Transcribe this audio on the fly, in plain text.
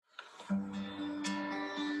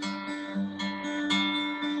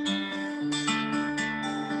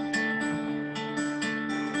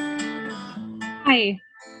Hi,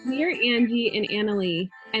 we are Angie and Annalie,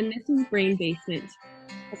 and this is Brain Basement,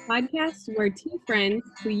 a podcast where two friends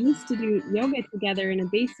who used to do yoga together in a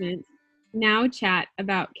basement now chat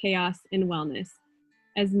about chaos and wellness.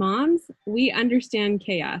 As moms, we understand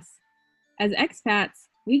chaos. As expats,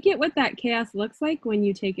 we get what that chaos looks like when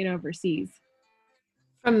you take it overseas.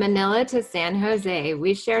 From Manila to San Jose,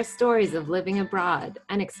 we share stories of living abroad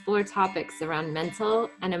and explore topics around mental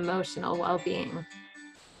and emotional well-being.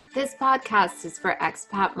 This podcast is for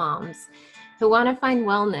expat moms who want to find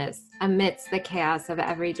wellness amidst the chaos of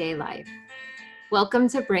everyday life. Welcome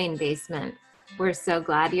to Brain Basement. We're so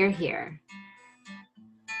glad you're here.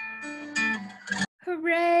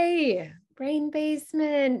 Hooray! Brain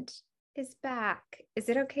Basement is back. Is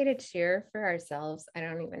it okay to cheer for ourselves? I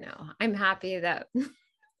don't even know. I'm happy that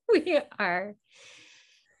we are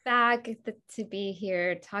back to be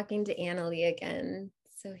here talking to Annalie again.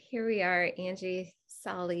 So here we are, Angie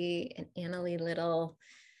Solly and Annalie Little,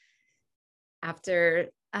 after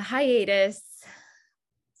a hiatus,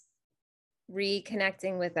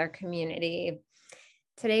 reconnecting with our community.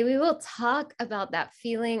 Today we will talk about that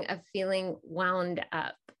feeling of feeling wound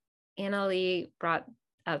up. Annalie brought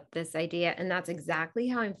up this idea, and that's exactly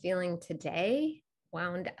how I'm feeling today,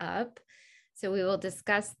 wound up. So we will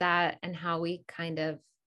discuss that and how we kind of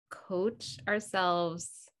coach ourselves,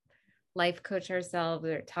 life coach ourselves,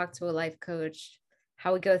 or talk to a life coach,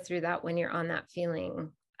 how we go through that when you're on that feeling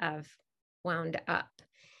of wound up.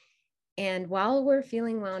 And while we're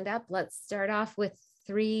feeling wound up, let's start off with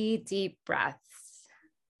 3 deep breaths.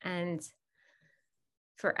 And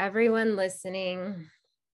for everyone listening,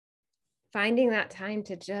 finding that time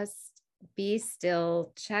to just be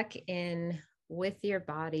still, check in with your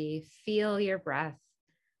body, feel your breath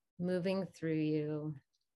moving through you.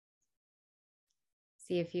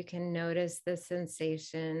 See if you can notice the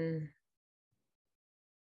sensation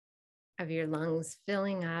of your lungs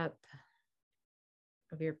filling up,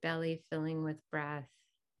 of your belly filling with breath.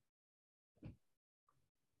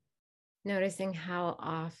 Noticing how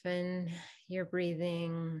often you're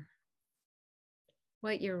breathing,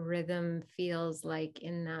 what your rhythm feels like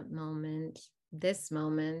in that moment, this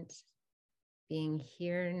moment, being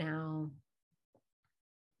here now.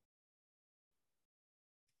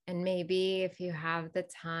 And maybe if you have the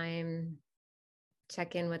time,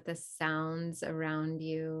 check in with the sounds around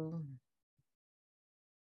you.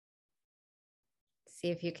 See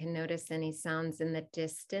if you can notice any sounds in the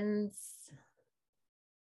distance.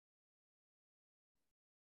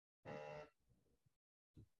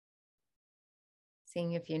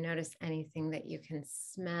 Seeing if you notice anything that you can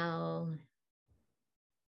smell.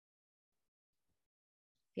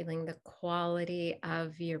 Feeling the quality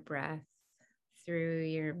of your breath through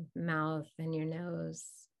your mouth and your nose.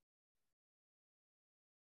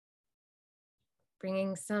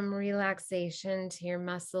 Bringing some relaxation to your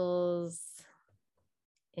muscles,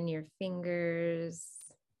 in your fingers,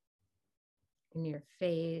 in your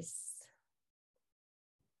face,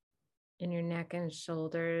 in your neck and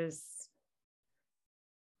shoulders.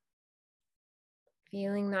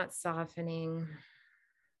 Feeling that softening.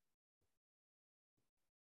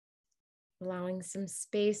 Allowing some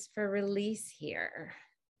space for release here.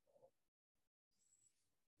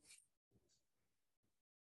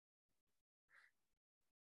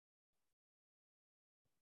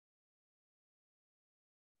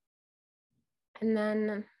 And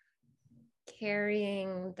then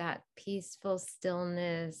carrying that peaceful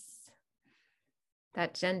stillness,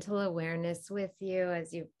 that gentle awareness with you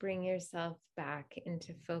as you bring yourself back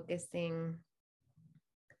into focusing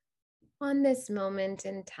on this moment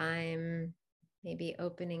in time, maybe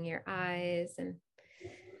opening your eyes and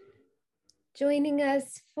joining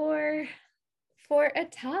us for a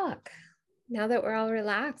talk. Now that we're all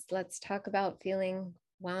relaxed, let's talk about feeling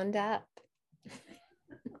wound up.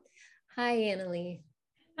 Hi, Annalie.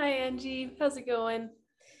 Hi, Angie. How's it going?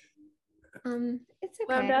 It's okay.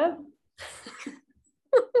 Wound up?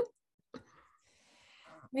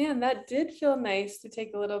 Man, that did feel nice to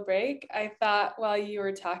take a little break. I thought while you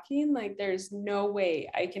were talking, like there's no way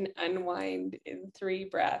I can unwind in 3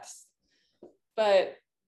 breaths. But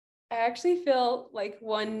I actually feel like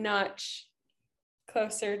one notch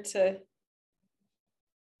closer to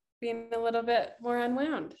being a little bit more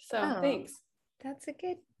unwound. So thanks. That's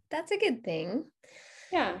a good thing.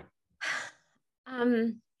 Yeah.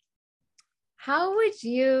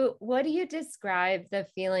 What do you describe the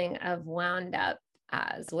feeling of wound up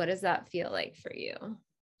as? What does that feel like for you?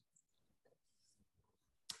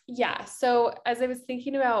 Yeah. So as I was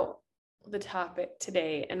thinking about the topic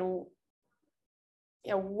today and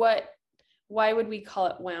why would we call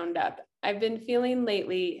it wound up? I've been feeling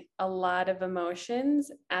lately a lot of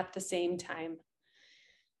emotions at the same time.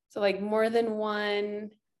 So like more than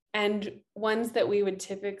one, and ones that I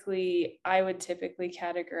would typically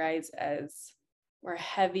categorize as more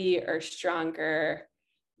heavy or stronger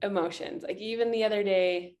emotions. Like even the other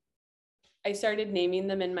day, I started naming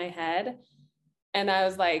them in my head. And I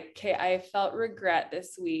was like, okay, I felt regret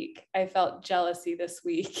this week. I felt jealousy this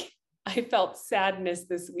week. I felt sadness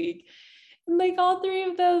this week. And like all three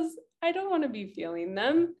of those, I don't want to be feeling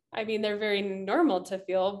them. I mean, they're very normal to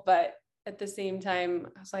feel, but at the same time,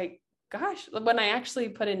 I was like, gosh, when I actually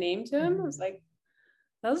put a name to them, I was like,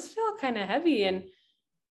 those feel kind of heavy. And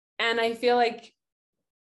I feel like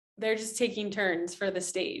they're just taking turns for the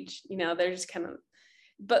stage, they're just kind of,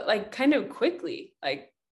 but like kind of quickly,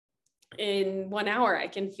 like in 1 hour, I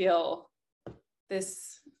can feel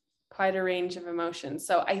this quite a range of emotions.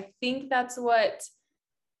 So I think that's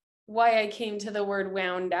why I came to the word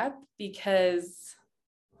wound up, because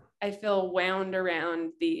I feel wound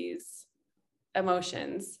around these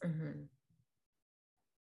emotions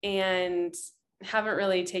and haven't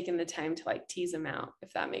really taken the time to like tease them out,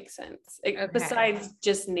 if that makes sense, besides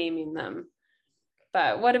just naming them.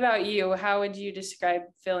 But what about you? How would you describe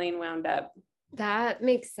feeling wound up? That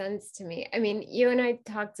makes sense to me. I mean, you and I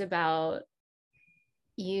talked about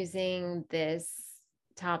using this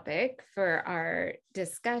topic for our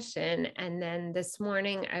discussion. And then this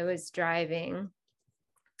morning I was driving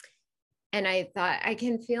and I thought, I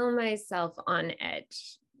can feel myself on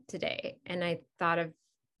edge today. And I thought of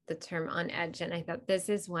the term on edge and I thought, this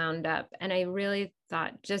is wound up. And I really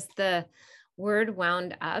thought just the word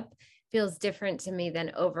wound up feels different to me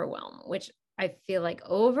than overwhelm, which I feel like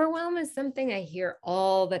overwhelm is something I hear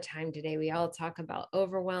all the time today. We all talk about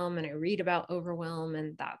overwhelm and I read about overwhelm,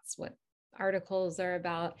 and that's what articles are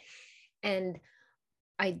about. And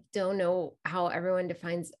I don't know how everyone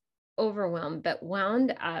defines overwhelm, but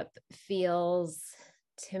wound up feels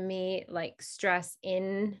to me like stress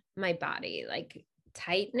in my body, like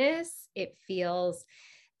tightness. It feels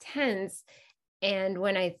tense. And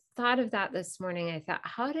when I thought of that this morning, I thought,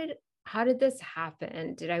 how did this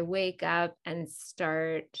happen? Did I wake up and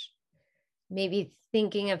start maybe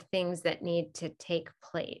thinking of things that need to take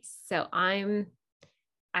place? So I'm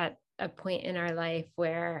at a point in our life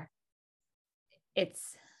where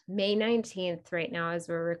it's May 19th right now as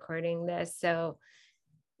we're recording this. So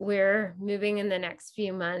we're moving in the next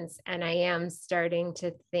few months, and I am starting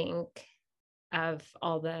to think of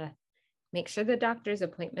make sure the doctor's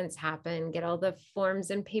appointments happen, get all the forms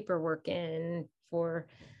and paperwork in for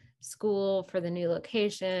school, for the new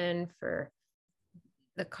location, for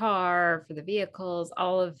the car, for the vehicles,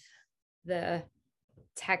 all of the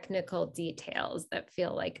technical details that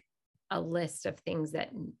feel like a list of things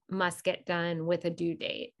that must get done with a due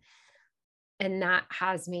date. And that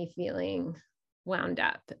has me feeling wound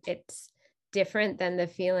up. It's different than the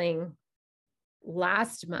feeling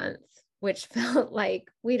last month, which felt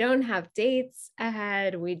like we don't have dates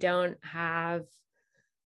ahead. We don't have,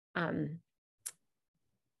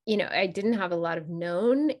 I didn't have a lot of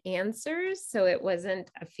known answers. So it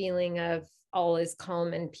wasn't a feeling of all is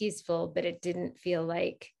calm and peaceful, but it didn't feel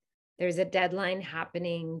like there's a deadline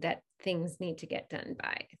happening that things need to get done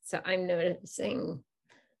by. So I'm noticing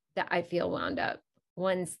that I feel wound up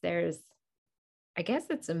once I guess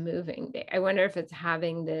it's a moving date. I wonder if it's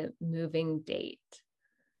having the moving date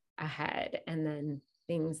ahead and then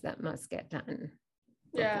things that must get done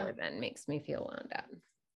before then makes me feel wound up.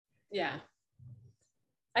 Yeah.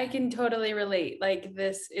 I can totally relate. Like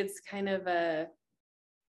this, it's kind of a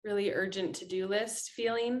really urgent to-do list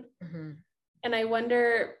feeling. And I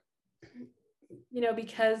wonder,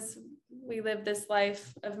 because we live this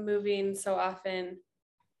life of moving so often,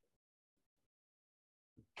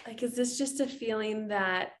 like, is this just a feeling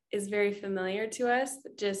that is very familiar to us?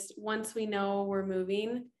 Just once we know we're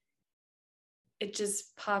moving, it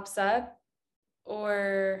just pops up?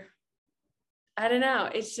 Or I don't know.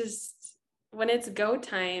 It's just when it's go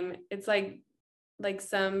time, it's like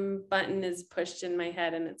some button is pushed in my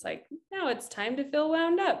head and it's like, now it's time to feel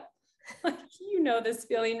wound up. Like, this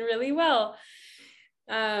feeling really well.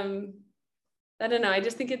 I don't know. I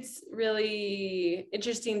just think it's really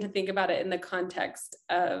interesting to think about it in the context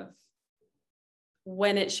of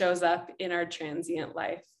when it shows up in our transient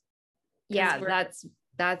life. Yeah,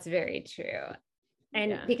 that's very true.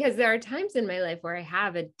 And because there are times in my life where I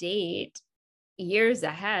have a date years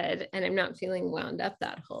ahead and I'm not feeling wound up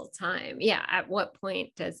that whole time. Yeah. At what point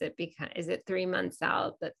does it become, is it 3 months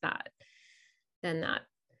out then that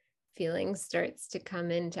feeling starts to come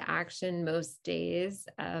into action most days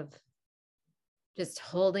of just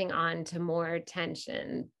holding on to more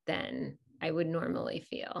tension than I would normally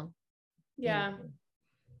feel. Yeah.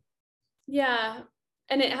 Yeah.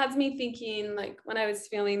 And it has me thinking, like, when I was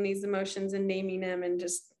feeling these emotions and naming them and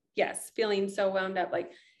just, yes, feeling so wound up,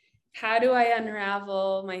 like, how do I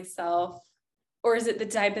unravel myself? Or is it the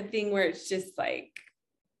type of thing where it's just like,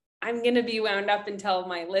 I'm going to be wound up until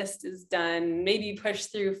my list is done, maybe push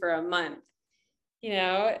through for a month,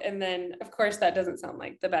 and then of course that doesn't sound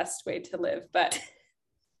like the best way to live, but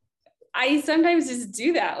I sometimes just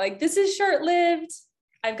do that. Like, this is short-lived.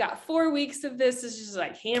 I've got 4 weeks of this. It's just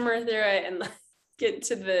like hammer through it and get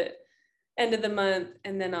to the end of the month,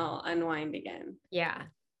 and then I'll unwind again. Yeah.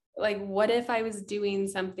 Like, what if I was doing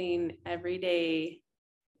something every day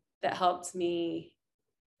that helped me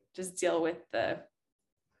just deal with that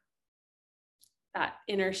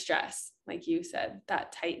inner stress, like you said,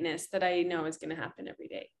 that tightness that I know is going to happen every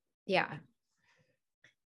day. Yeah.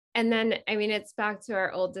 And then, I mean, it's back to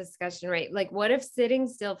our old discussion, right? Like, what if sitting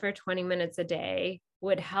still for 20 minutes a day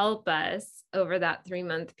would help us over that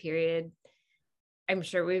 3-month period? I'm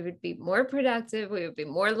sure we would be more productive. We would be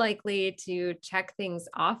more likely to check things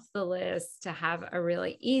off the list, to have a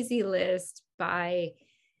really easy list by,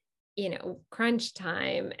 crunch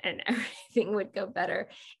time, and everything would go better.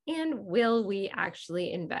 And will we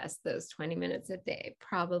actually invest those 20 minutes a day?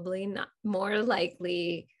 Probably not. More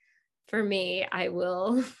likely for me, I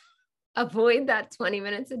will avoid that 20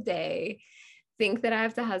 minutes a day, think that I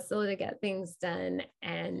have to hustle to get things done,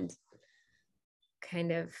 and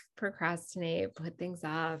kind of procrastinate, put things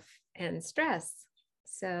off, and stress.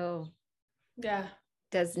 So yeah,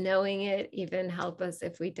 does knowing it even help us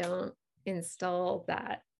if we don't install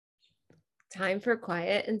that time for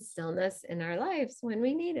quiet and stillness in our lives when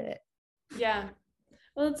we need it? Yeah.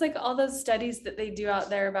 Well, it's like all those studies that they do out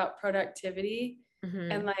there about productivity,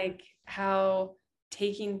 Mm-hmm. and like how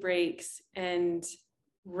taking breaks and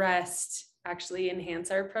rest actually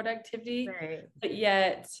enhance our productivity. Right. But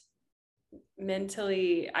yet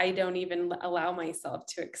mentally, I don't even allow myself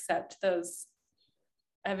to accept those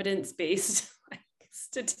evidence-based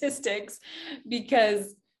statistics,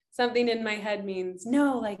 because something in my head means,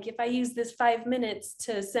 no, like if I use this 5 minutes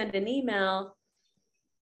to send an email,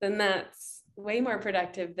 then that's way more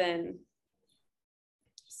productive than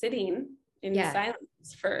sitting in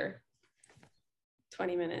silence for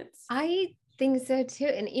 20 minutes. I think so too.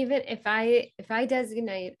 And even if I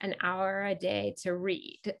designate an hour a day to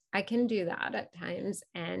read, I can do that at times.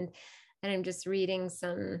 And I'm just reading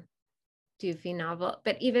some doofy novel,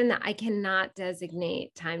 but even that, I cannot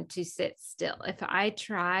designate time to sit still. If I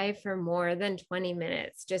try for more than 20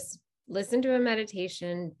 minutes, just listen to a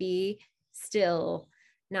meditation, be still,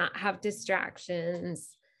 not have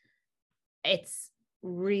distractions, it's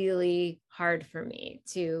really hard for me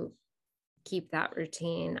to keep that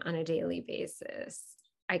routine on a daily basis.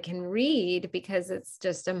 I can read because it's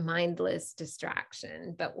just a mindless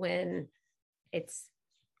distraction, but when it's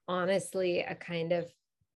honestly a kind of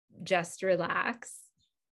just relax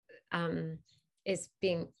is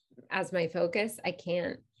being as my focus, I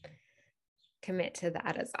can't commit to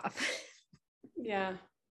that as often. Yeah.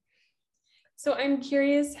 So I'm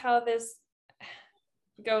curious how this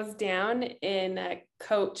goes down in a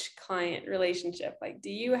coach-client relationship. Like,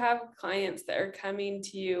 do you have clients that are coming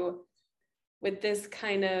to you with these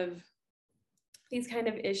kind of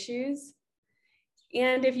issues?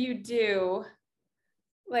 And if you do,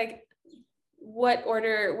 like, what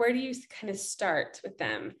order, where do you kind of start with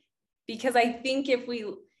them? Because I think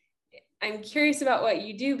I'm curious about what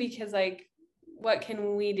you do, because like, what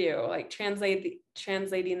can we do? Like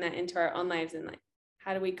translating that into our own lives, and like,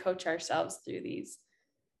 how do we coach ourselves through these?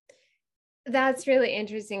 That's really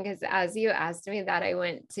interesting, because as you asked me that, I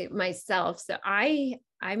went to myself. So I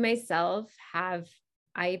myself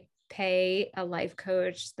I pay a life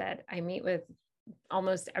coach that I meet with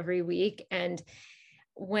almost every week. And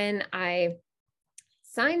when I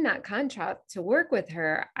sign that contract to work with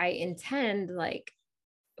her, I intend, like,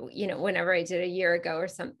 whenever I did a year ago or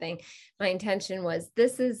something, my intention was,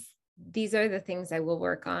 these are the things I will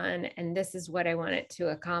work on, and this is what I want it to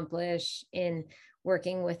accomplish in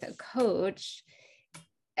working with a coach.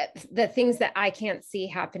 The things that I can't see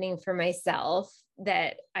happening for myself,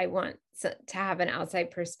 that I want to have an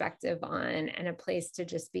outside perspective on, and a place to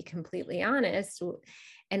just be completely honest.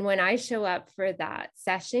 And when I show up for that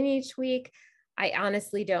session each week, I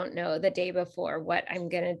honestly don't know the day before what I'm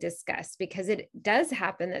going to discuss, because it does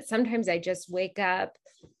happen that sometimes I just wake up,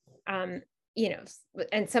 and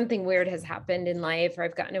something weird has happened in life, or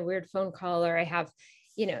I've gotten a weird phone call, or I have,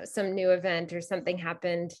 some new event or something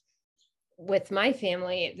happened with my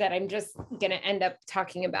family that I'm just going to end up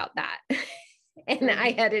talking about that. And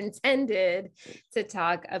I had intended to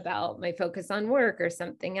talk about my focus on work or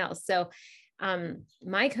something else. So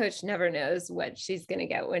my coach never knows what she's going to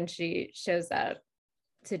get when she shows up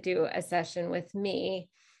to do a session with me.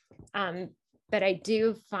 But I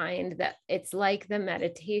do find that it's like the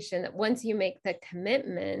meditation, that once you make the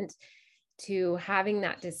commitment to having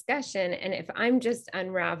that discussion, and if I'm just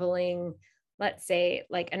unraveling, let's say,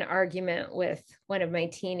 like an argument with one of my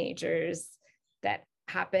teenagers that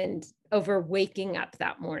happened over waking up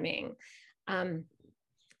that morning,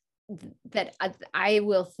 that I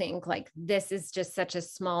will think like, this is just such a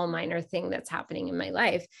small, minor thing that's happening in my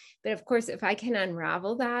life. But of course, if I can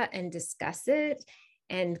unravel that and discuss it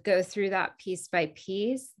and go through that piece by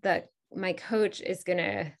piece, that my coach is going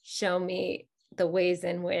to show me the ways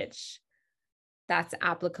in which that's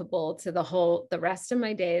applicable to the rest of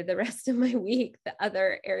my day, the rest of my week, the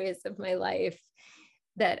other areas of my life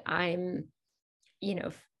that I'm,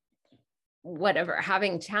 whatever,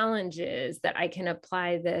 having challenges, that I can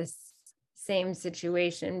apply this same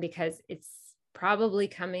situation, because it's probably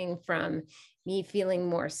coming from me feeling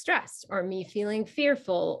more stressed, or me feeling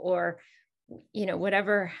fearful, or,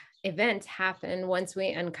 whatever event happened. Once we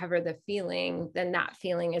uncover the feeling, then that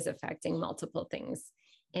feeling is affecting multiple things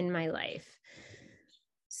in my life.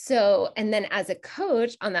 So, and then as a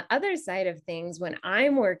coach, on the other side of things, when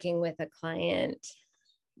I'm working with a client,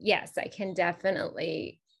 yes, I can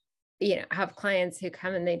definitely, have clients who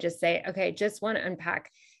come and they just say, okay, just want to unpack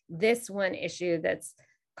this one issue that's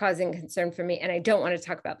causing concern for me, and I don't want to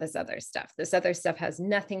talk about this other stuff. This other stuff has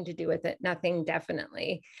nothing to do with it, nothing,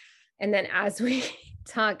 definitely. And then as we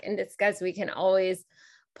talk and discuss, we can always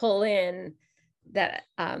pull in that,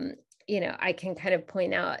 I can kind of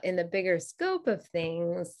point out in the bigger scope of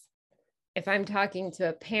things, if I'm talking to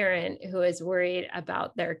a parent who is worried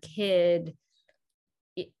about their kid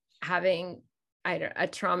having a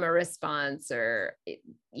trauma response, or,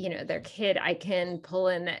 their kid, I can pull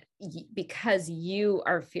in that because you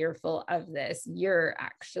are fearful of this, you're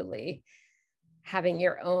actually having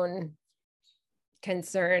your own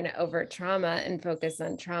concern over trauma and focus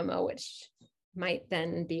on trauma, which might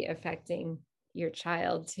then be affecting your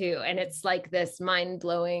child too. And it's like this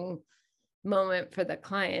mind-blowing moment for the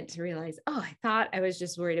client to realize, oh, I thought I was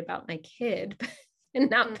just worried about my kid and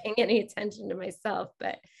not paying any attention to myself.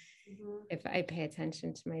 But if I pay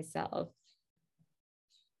attention to myself,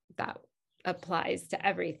 that applies to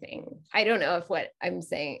everything. I don't know if what I'm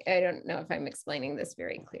saying, I don't know if I'm explaining this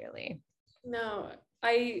very clearly. No,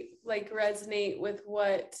 I resonate with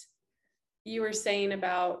what you were saying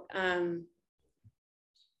about,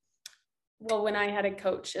 when I had a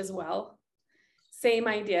coach as well, same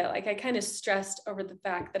idea. Like, I kind of stressed over the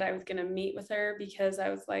fact that I was going to meet with her, because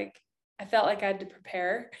I felt like I had to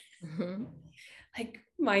prepare like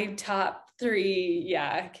my top 3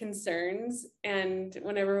 concerns. And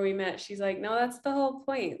whenever we met, she's like, no, that's the whole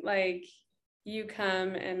point. Like, you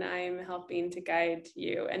come and I'm helping to guide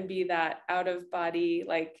you and be that out of body,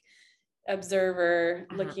 observer,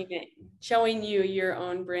 looking at, showing you your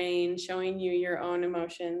own brain, showing you your own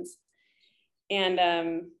emotions. And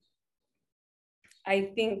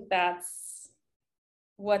I think that's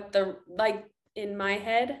what in my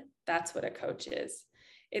head, that's what a coach is.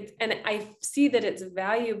 And I see that it's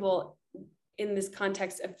valuable in this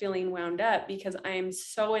context of feeling wound up, because I am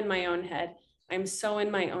so in my own head. I'm so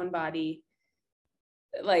in my own body.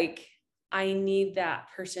 Like, I need that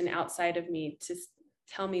person outside of me to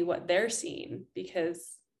tell me what they're seeing,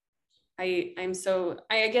 because I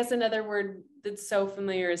guess another word that's so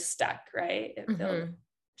familiar is stuck, right? It feels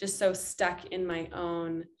just so stuck in my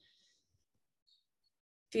own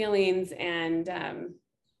feelings. And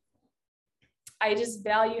I just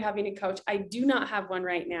value having a coach. I do not have one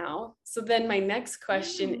right now. So then my next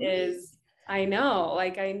question is, I know,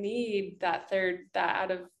 I need that out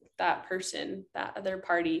of that person, that other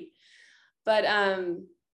party. But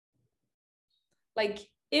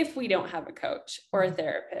if we don't have a coach or a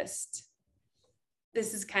therapist,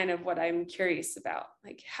 this is kind of what I'm curious about.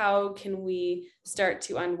 How can we start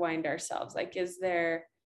to unwind ourselves? Is there,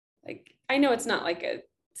 I know it's not a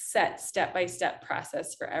set step-by-step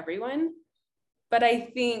process for everyone, but I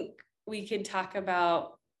think we could talk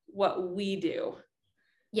about what we do.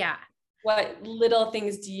 Yeah. What little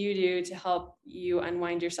things do you do to help you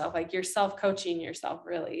unwind yourself? You're self-coaching yourself,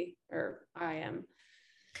 really, or I am.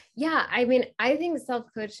 Yeah. I mean, I think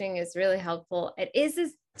self-coaching is really helpful. It is a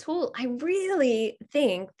tool. I really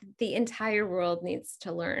think the entire world needs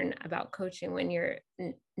to learn about coaching when you're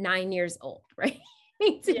 9 years old, right?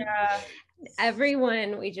 Yeah.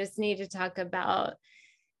 Everyone, we just need to talk about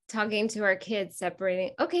talking to our kids,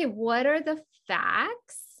 separating, okay, what are the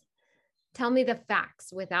facts? Tell me the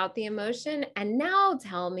facts without the emotion. And now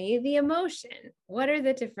tell me the emotion. What are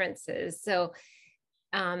the differences? So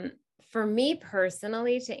for me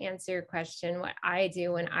personally, to answer your question, what I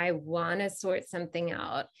do when I want to sort something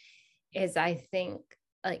out is I think,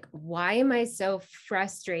 like, why am I so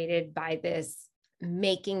frustrated by this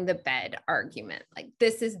making the bed argument? Like,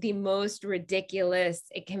 this is the most ridiculous.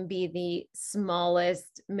 It can be the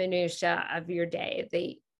smallest minutia of your day,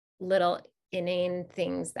 the little inane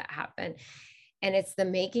things that happen. And it's the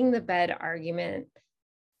making the bed argument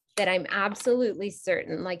that I'm absolutely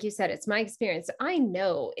certain, like you said, it's my experience. I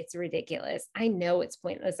know it's ridiculous. I know it's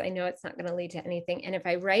pointless. I know it's not going to lead to anything. And if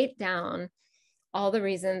I write down all the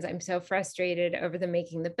reasons I'm so frustrated over the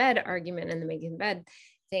making the bed argument and the making the bed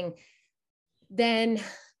thing, then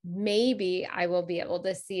maybe I will be able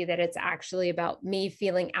to see that it's actually about me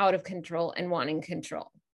feeling out of control and wanting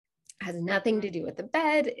control. It has nothing to do with the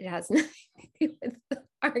bed. It has nothing to do with the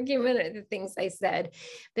argument or the things I said.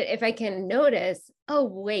 But if I can notice, oh,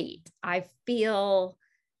 wait, I feel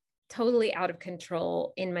totally out of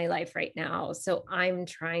control in my life right now. So I'm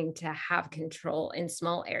trying to have control in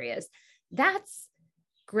small areas. That's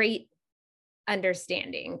great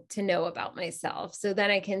understanding to know about myself. So then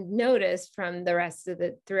I can notice throughout the rest of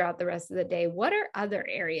the day, what are other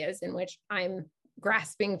areas in which I'm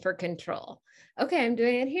grasping for control? Okay, I'm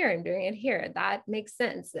doing it here. I'm doing it here. That makes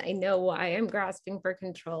sense. I know why I'm grasping for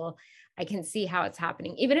control. I can see how it's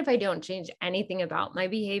happening. Even if I don't change anything about my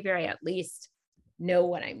behavior, I at least know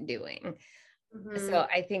what I'm doing. Mm-hmm. So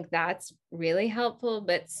I think that's really helpful,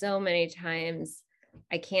 but so many times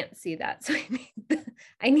I can't see that. So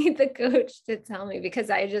I need the coach to tell me, because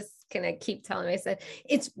I just kind of keep telling myself,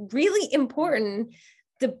 it's really important.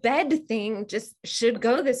 The bed thing just should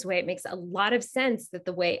go this way. It makes a lot of sense that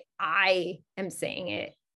the way I am saying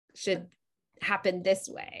it should happen this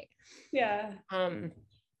way. Yeah. And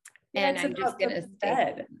I'm just going to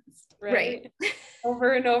bed, right?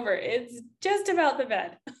 Over and over. It's just about the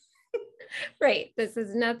bed. Right. This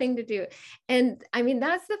has nothing to do. And I mean,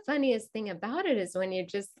 that's the funniest thing about it, is when you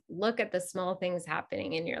just look at the small things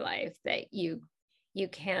happening in your life that you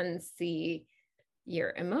can see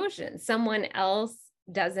your emotions. Someone else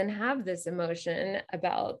doesn't have this emotion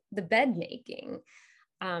about the bed making.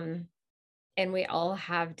 And we all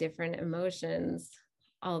have different emotions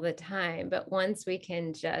all the time. But once we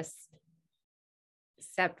can just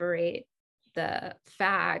separate the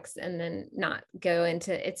facts and then not go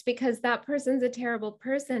into it's because that person's a terrible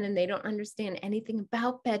person and they don't understand anything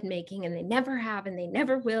about bed making, and they never have and they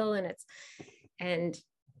never will, and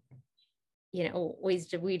you know,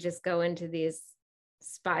 we just go into these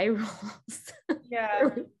spirals. Yeah.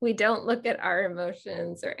 We don't look at our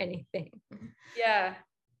emotions or anything. Yeah.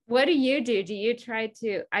 What do you do?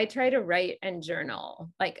 I try to write and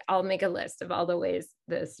journal. Like, I'll make a list of all the ways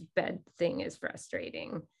this bed thing is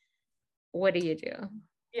frustrating. What do you do?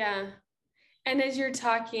 Yeah. And as you're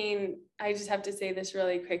talking, I just have to say this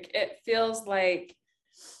really quick. It feels like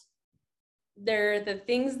there are the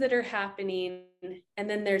things that are happening, and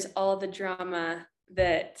then there's all the drama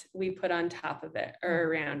that we put on top of it or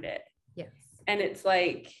around it. Yes. And it's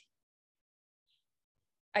like,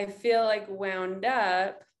 I feel like wound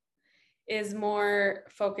up is more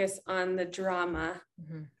focused on the drama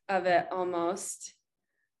of it almost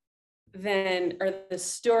than, or the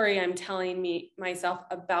story I'm telling myself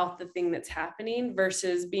about the thing that's happening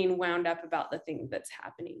versus being wound up about the thing that's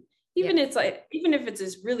happening. Even if it's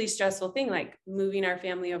this really stressful thing, like moving our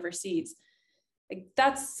family overseas, like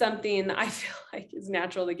that's something that I feel like is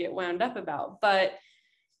natural to get wound up about. But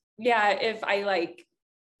yeah, if I like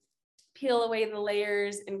peel away the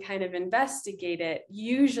layers and kind of investigate it,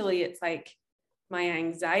 usually it's like my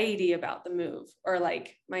anxiety about the move, or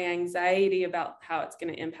like my anxiety about how it's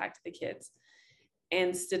going to impact the kids,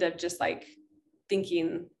 instead of just like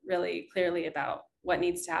thinking really clearly about what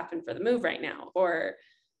needs to happen for the move right now, or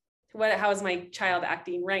how is my child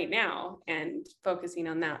acting right now, and focusing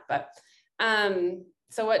on that. But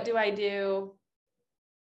so what do I do?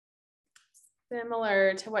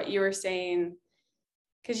 Similar to what you were saying,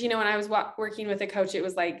 because, you know, when I was working with a coach, it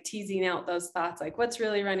was like teasing out those thoughts, like what's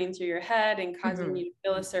really running through your head and causing you to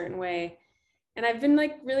feel a certain way. And I've been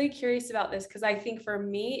like really curious about this, because I think for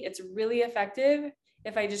me, it's really effective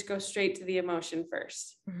if I just go straight to the emotion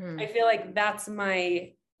first. I feel like that's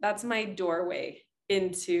my doorway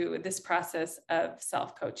into this process of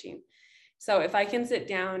self-coaching. So if I can sit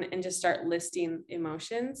down and just start listing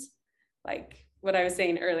emotions, like what I was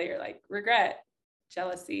saying earlier, like regret,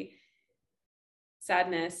 jealousy,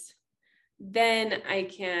 sadness, then I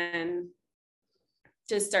can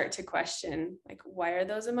just start to question, like, why are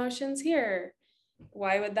those emotions here?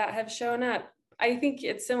 Why would that have shown up? I think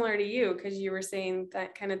it's similar to you, because you were saying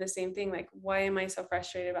that kind of the same thing, like, why am I so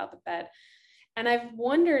frustrated about the bed? And I've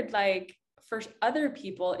wondered, like, for other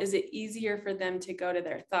people, is it easier for them to go to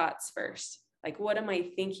their thoughts first? Like, what am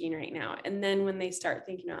I thinking right now? And then when they start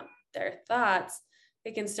thinking about their thoughts,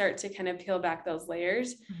 they can start to kind of peel back those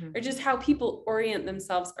layers, or just how people orient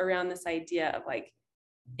themselves around this idea of like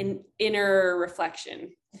an inner reflection.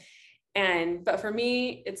 But for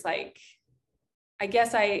me, it's like, I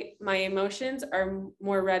guess my emotions are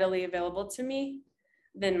more readily available to me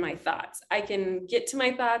than my thoughts. I can get to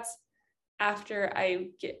my thoughts after I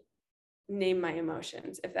name my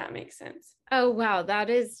emotions, if that makes sense. Oh, wow. That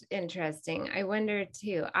is interesting. I wonder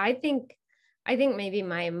too. I think maybe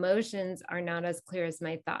my emotions are not as clear as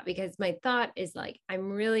my thought, because my thought is like,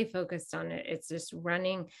 I'm really focused on it. It's just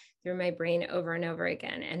running through my brain over and over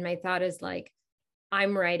again. And my thought is like,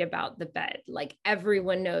 I'm right about the bed. Like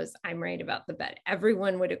everyone knows I'm right about the bed.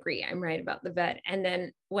 Everyone would agree I'm right about the bed. And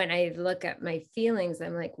then when I look at my feelings,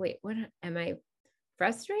 I'm like, wait, what am I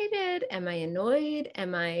frustrated? Am I annoyed?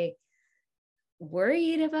 Am I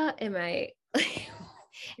worried about? Am I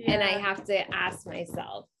Yeah. And I have to ask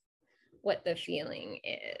myself what the feeling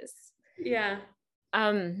is. Yeah.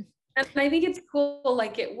 And I think it's cool,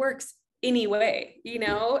 like it works anyway,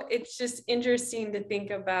 it's just interesting to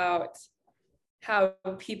think about how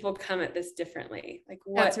people come at this differently. Like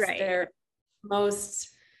what's right. their most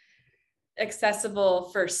accessible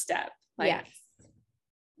first step? Like, yes.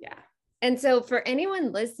 Yeah. And so for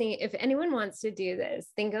anyone listening, if anyone wants to do this,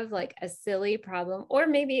 think of like a silly problem, or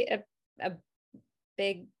maybe a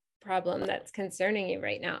big problem that's concerning you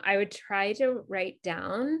right now. I would try to write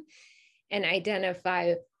down and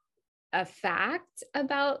identify a fact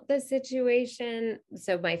about the situation.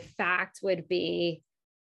 So my fact would be,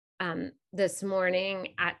 this morning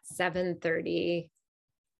at 7:30,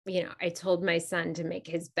 I told my son to make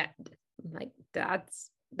his bed. Like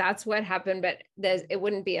that's what happened, but it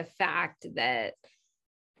wouldn't be a fact that,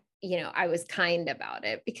 I was kind about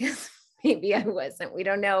it, because maybe I wasn't. We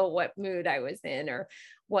don't know what mood I was in or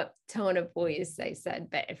what tone of voice I said.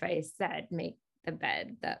 But if I said, make the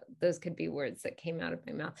bed, those could be words that came out of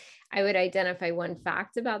my mouth. I would identify one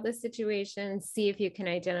fact about the situation, see if you can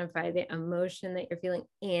identify the emotion that you're feeling,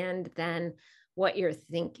 and then what you're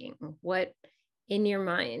thinking. What in your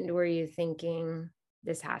mind were you thinking?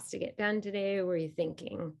 This has to get done today? Were you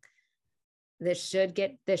thinking this should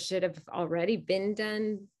have already been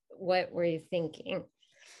done? What were you thinking?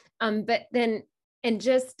 But then, and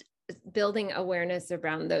just building awareness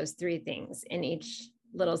around those three things in each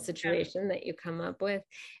little situation that you come up with.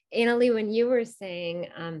 Annalie, when you were saying,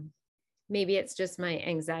 maybe it's just my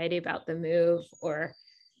anxiety about the move, or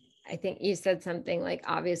I think you said something like,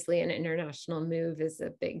 obviously an international move is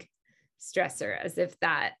a big stressor, as if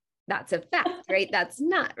that's a fact, right? That's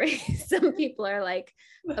not, right? Some people are like,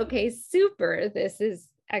 okay, super, this is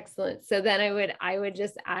excellent. So then I would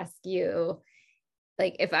just ask you,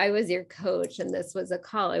 like, if I was your coach and this was a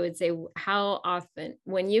call, I would say, how often,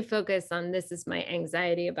 when you focus on this is my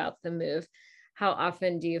anxiety about the move, how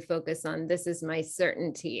often do you focus on this is my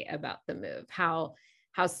certainty about the move? How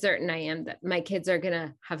certain I am that my kids are going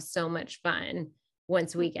to have so much fun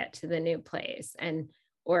once we get to the new place?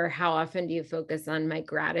 Or how often do you focus on my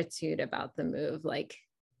gratitude about the move? Like,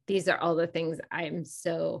 these are all the things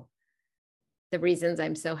the reasons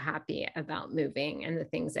I'm so happy about moving and the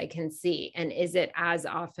things I can see. And is it as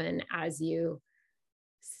often as you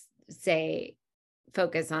say,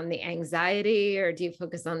 focus on the anxiety, or do you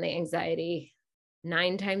focus on the anxiety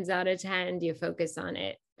 9 times out of 10? Do you focus on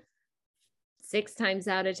it 6 times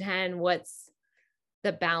out of 10? What's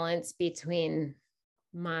the balance between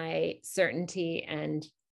my certainty and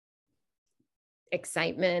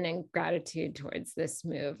excitement and gratitude towards this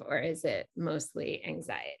move? Or is it mostly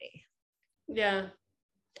anxiety? Yeah.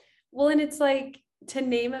 Well, and it's like, to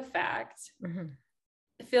name a fact,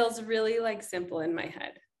 it feels really like simple in my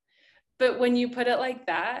head. But when you put it like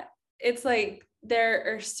that, it's like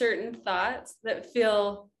there are certain thoughts that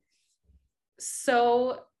feel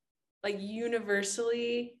so like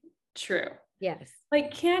universally true. Yes.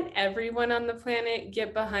 Like, can't everyone on the planet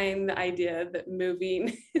get behind the idea that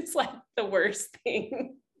moving is like the worst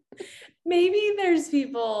thing? Maybe there's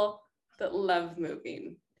people that love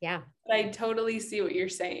moving. Yeah. But I totally see what you're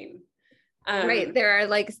saying. Right.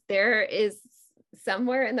 There is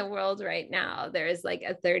somewhere in the world right now, there is like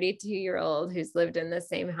a 32-year-old who's lived in the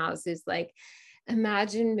same house who's like,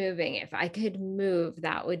 imagine moving. If I could move,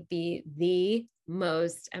 that would be the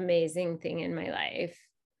most amazing thing in my life.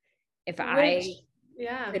 If I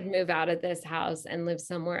could move out of this house and live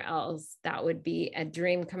somewhere else, that would be a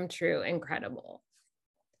dream come true. Incredible.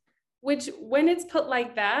 Which, when it's put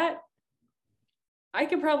like that, I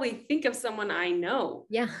could probably think of someone I know.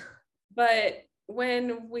 Yeah. But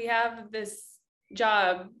when we have this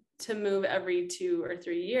job to move every 2 or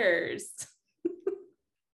 3 years.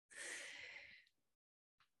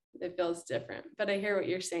 It feels different, but I hear what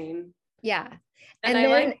you're saying. Yeah. And I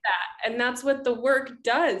like that. And that's what the work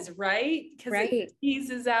does, right? Because it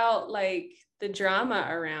teases out like the drama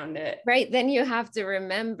around it. Right. Then you have to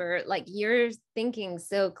remember, like, you're thinking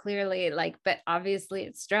so clearly, like, but obviously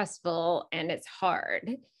it's stressful and it's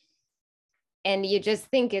hard. And you just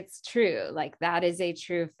think it's true. Like, that is a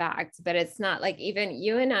true fact, but it's not. Like, even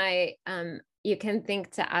you and I, you can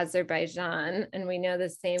think to Azerbaijan, and we know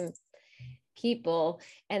the same people,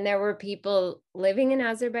 and there were people living in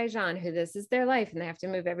Azerbaijan who this is their life and they have to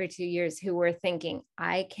move every 2 years, who were thinking,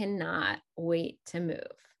 I cannot wait to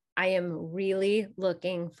move. I am really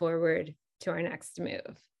looking forward to our next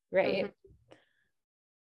move. Right. Mm-hmm.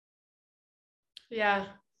 Yeah.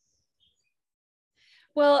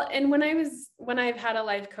 Well, and when I've had a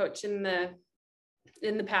life coach in the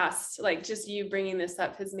past, like just you bringing this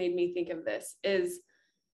up has made me think of this is,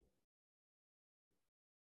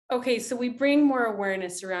 okay, so we bring more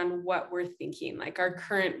awareness around what we're thinking, like our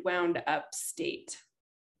current wound up state.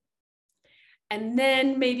 And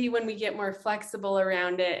then maybe when we get more flexible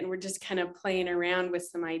around it and we're just kind of playing around with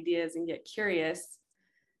some ideas and get curious,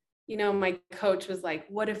 you know, my coach was like,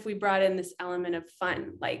 what if we brought in this element of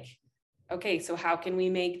fun? Like, okay, so how can we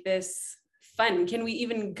make this fun? Can we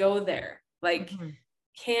even go there? Like,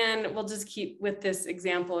 we'll just keep with this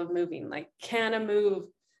example of moving, like, can a move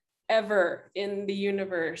ever in the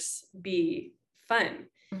universe be fun?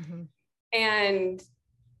 Mm-hmm. And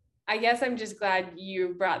I guess I'm just glad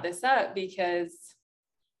you brought this up, because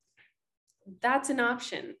that's an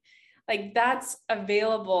option. Like, that's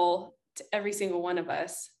available to every single one of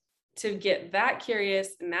us, to get that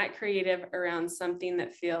curious and that creative around something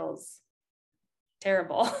that feels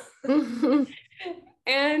terrible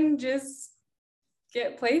and just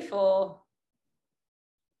get playful.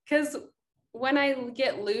 Because when I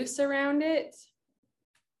get loose around it,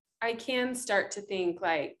 I can start to think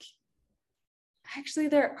like, actually,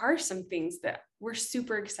 there are some things that we're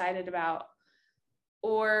super excited about,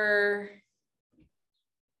 or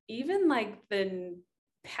even like the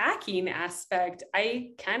packing aspect.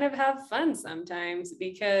 I kind of have fun sometimes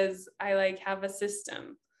because I like have a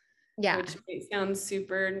system, which might sound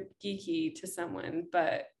super geeky to someone,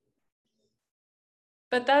 but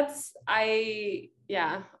I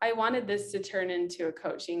wanted this to turn into a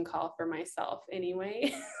coaching call for myself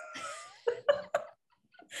anyway.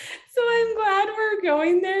 So I'm glad we're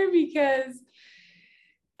going there, because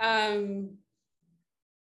I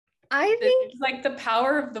think it's like the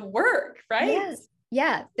power of the work, right? Yes.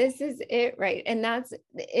 Yeah, this is it. Right. And that's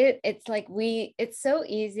it. It's like it's so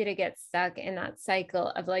easy to get stuck in that cycle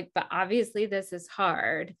of like, but obviously this is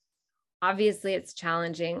hard. Obviously it's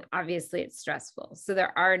challenging. Obviously it's stressful. So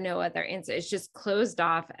there are no other answers. It's just closed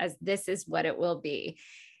off as this is what it will be.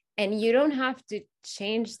 And you don't have to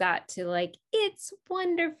change that to like, it's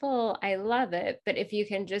wonderful, I love it. But if you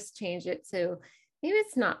can just change it to, maybe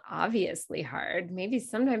it's not obviously hard. Maybe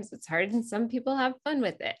sometimes it's hard and some people have fun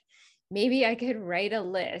with it. Maybe I could write a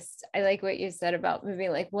list. I like what you said about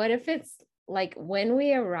moving. Like, what if it's like when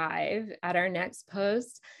we arrive at our next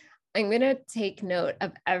post, I'm going to take note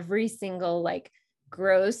of every single like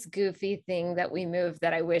gross, goofy thing that we moved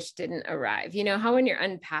that I wish didn't arrive. You know how when you're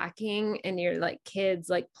unpacking and you're like kids,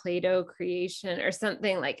 like Play-Doh creation or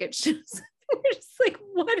something, like it shows, you're just like,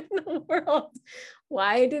 what in the world?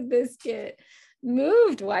 Why did this get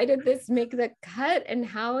moved? Why did this make the cut? And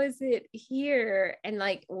how is it here? And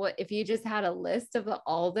like, what if you just had a list of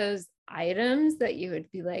all those items that you would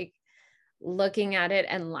be like looking at it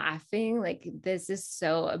and laughing, like, this is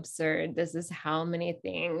so absurd. This is how many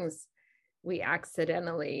things we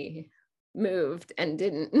accidentally moved and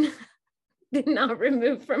did not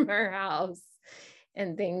remove from our house,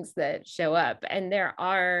 and things that show up. And there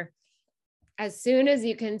are, as soon as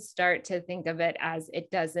you can start to think of it as it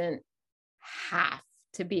doesn't have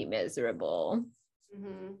to be miserable,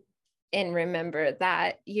 and remember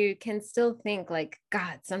that you can still think like,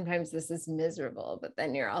 God, sometimes this is miserable, but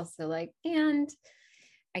then you're also like, and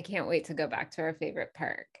I can't wait to go back to our favorite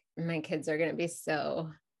park. My kids are going to be so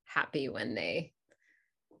happy when they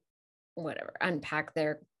unpack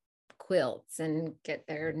their quilts and get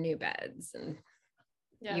their new beds. And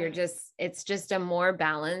it's just a more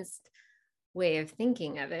balanced way of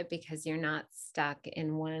thinking of it, because you're not stuck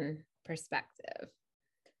in one perspective.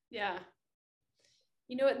 Yeah.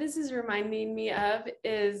 You know what this is reminding me of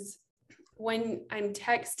is when I'm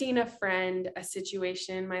texting a friend a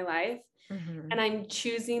situation in my life, and I'm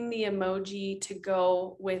choosing the emoji to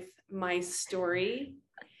go with my story.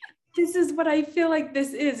 This is what I feel like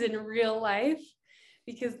this is in real life,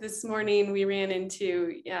 because this morning we ran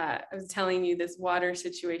into, I was telling you, this water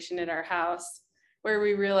situation at our house where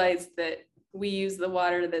we realized that we use the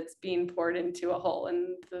water that's being poured into a hole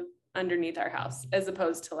in the underneath our house, as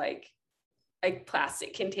opposed to like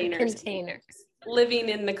plastic containers living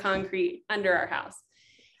in the concrete under our house.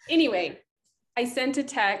 Anyway, I sent a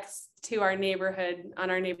text to our neighborhood on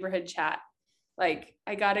our neighborhood chat. Like,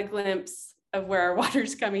 I got a glimpse of where our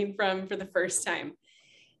water's coming from for the first time.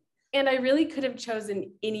 And I really could have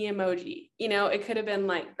chosen any emoji. You know, it could have been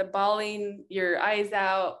like the bawling your eyes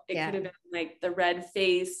out. It could have been like the red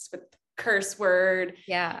face with the curse word.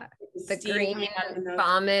 Yeah. The green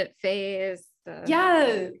vomit face.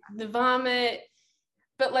 The vomit.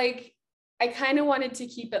 But like, I kind of wanted to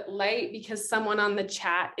keep it light because someone on the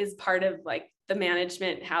chat is part of like the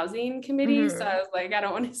management housing committee. So I was like, I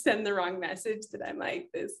don't want to send the wrong message that I'm like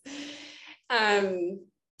this,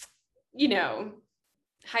 you know,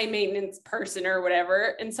 high maintenance person or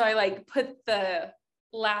whatever. And so I like put the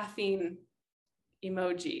laughing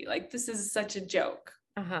emoji, like, this is such a joke.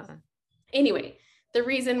 Anyway, the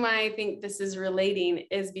reason why I think this is relating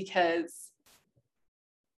is because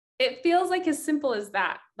it feels like as simple as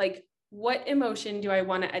that. Like, what emotion do I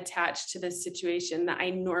want to attach to this situation that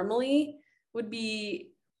I normally would be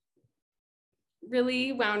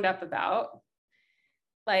really wound up about?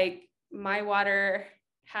 Like, my water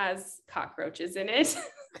has cockroaches in it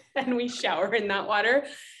and we shower in that water.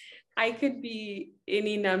 I could be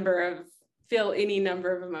feel any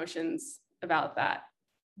number of emotions about that.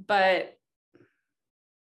 But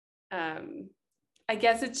I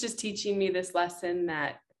guess it's just teaching me this lesson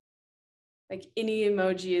that like any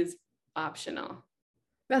emoji is optional.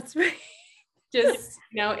 That's right. Just,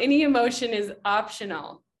 you know, any emotion is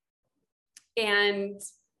optional. And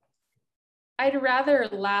I'd rather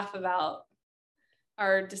laugh about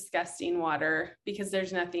our disgusting water because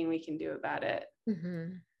there's nothing we can do about it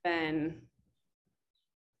than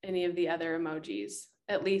any of the other emojis,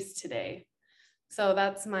 at least today. So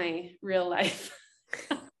that's my real life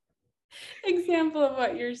example of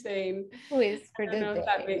what you're saying. I don't know if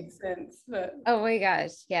that makes sense, but oh my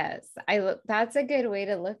gosh, yes. That's a good way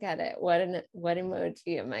to look at it. What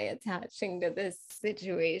emoji am I attaching to this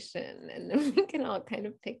situation? And then we can all kind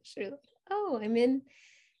of picture, like, oh, I'm in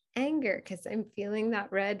anger because I'm feeling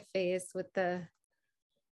that red face with the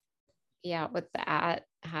at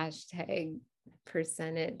hashtag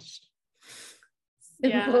percentage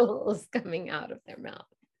symbols coming out of their mouth.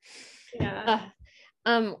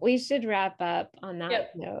 We should wrap up on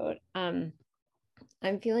that note. I'm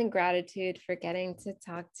feeling gratitude for getting to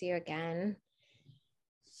talk to you again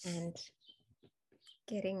and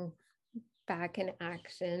getting back in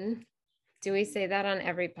action. Do we say that on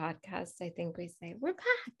every podcast? I think we say, we're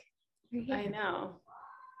back. We're here. I know.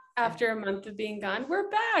 After a month of being gone, we're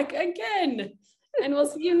back again. And we'll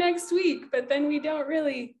see you next week. But then we don't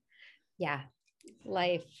really. Yeah.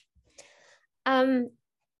 Life. All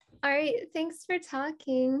right. Thanks for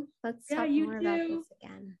talking. Let's talk more about this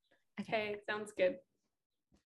again. Okay. Sounds good.